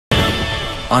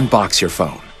Unbox your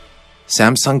phone.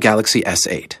 Samsung Galaxy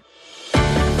S8.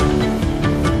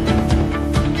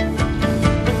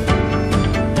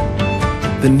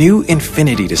 The new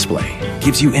Infinity display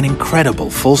gives you an incredible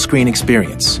full-screen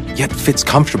experience, yet fits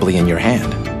comfortably in your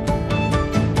hand.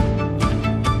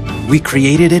 We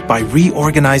created it by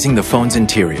reorganizing the phone's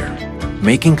interior,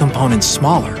 making components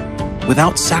smaller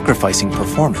without sacrificing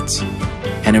performance,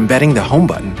 and embedding the home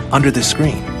button under the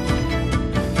screen.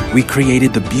 We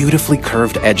created the beautifully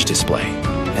curved edge display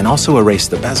and also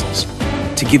erased the bezels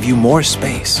to give you more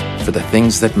space for the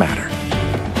things that matter,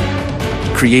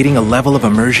 creating a level of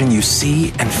immersion you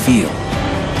see and feel.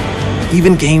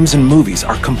 Even games and movies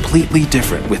are completely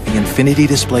different with the Infinity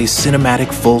display's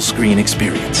cinematic full-screen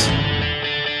experience.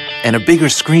 And a bigger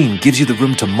screen gives you the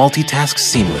room to multitask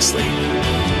seamlessly.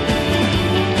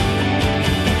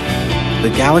 The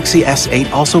Galaxy S8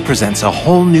 also presents a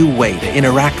whole new way to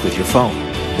interact with your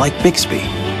phone, like Bixby.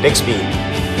 Bixby,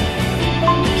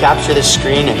 capture the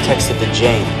screen and text it to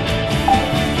Jane.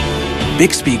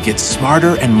 Bixby gets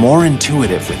smarter and more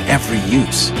intuitive with every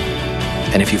use.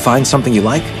 And if you find something you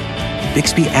like,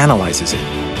 Bixby analyzes it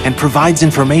and provides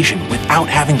information without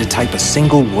having to type a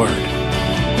single word.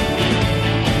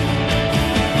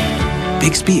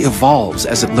 Bixby evolves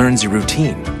as it learns your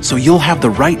routine, so you'll have the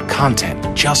right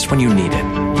content just when you need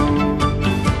it.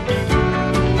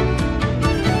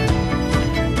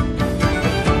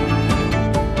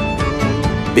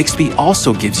 Bixby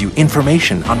also gives you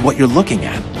information on what you're looking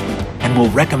at and will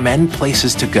recommend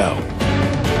places to go.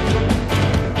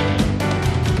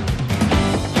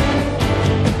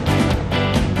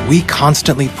 We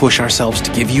constantly push ourselves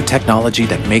to give you technology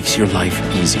that makes your life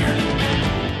easier.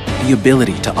 The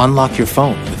ability to unlock your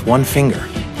phone with one finger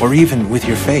or even with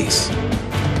your face,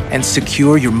 and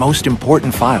secure your most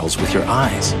important files with your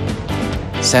eyes.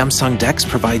 Samsung DeX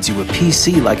provides you a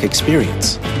PC-like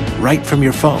experience right from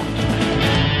your phone.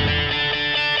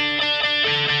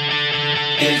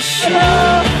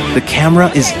 The camera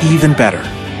is even better.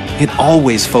 It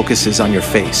always focuses on your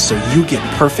face, so you get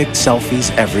perfect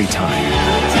selfies every time.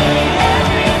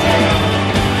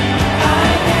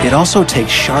 It also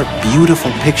takes sharp,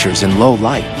 beautiful pictures in low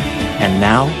light, and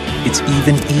now it's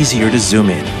even easier to zoom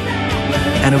in.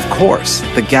 And of course,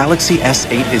 the Galaxy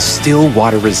S8 is still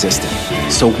water resistant,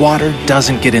 so water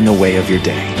doesn't get in the way of your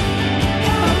day.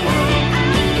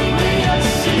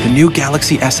 The new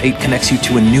Galaxy S8 connects you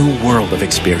to a new world of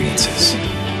experiences.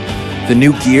 The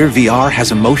new Gear VR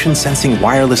has a motion-sensing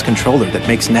wireless controller that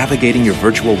makes navigating your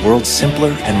virtual world simpler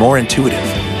and more intuitive.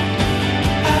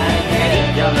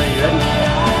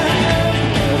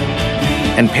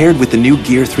 And paired with the new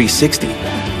Gear 360,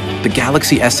 the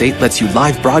Galaxy S8 lets you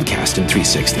live broadcast in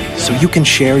 360, so you can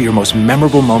share your most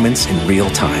memorable moments in real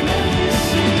time.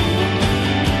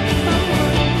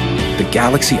 The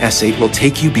Galaxy S8 will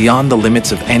take you beyond the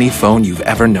limits of any phone you've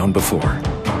ever known before.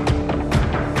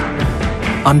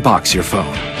 Unbox your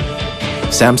phone.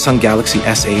 Samsung Galaxy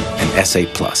S8 and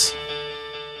S8 Plus.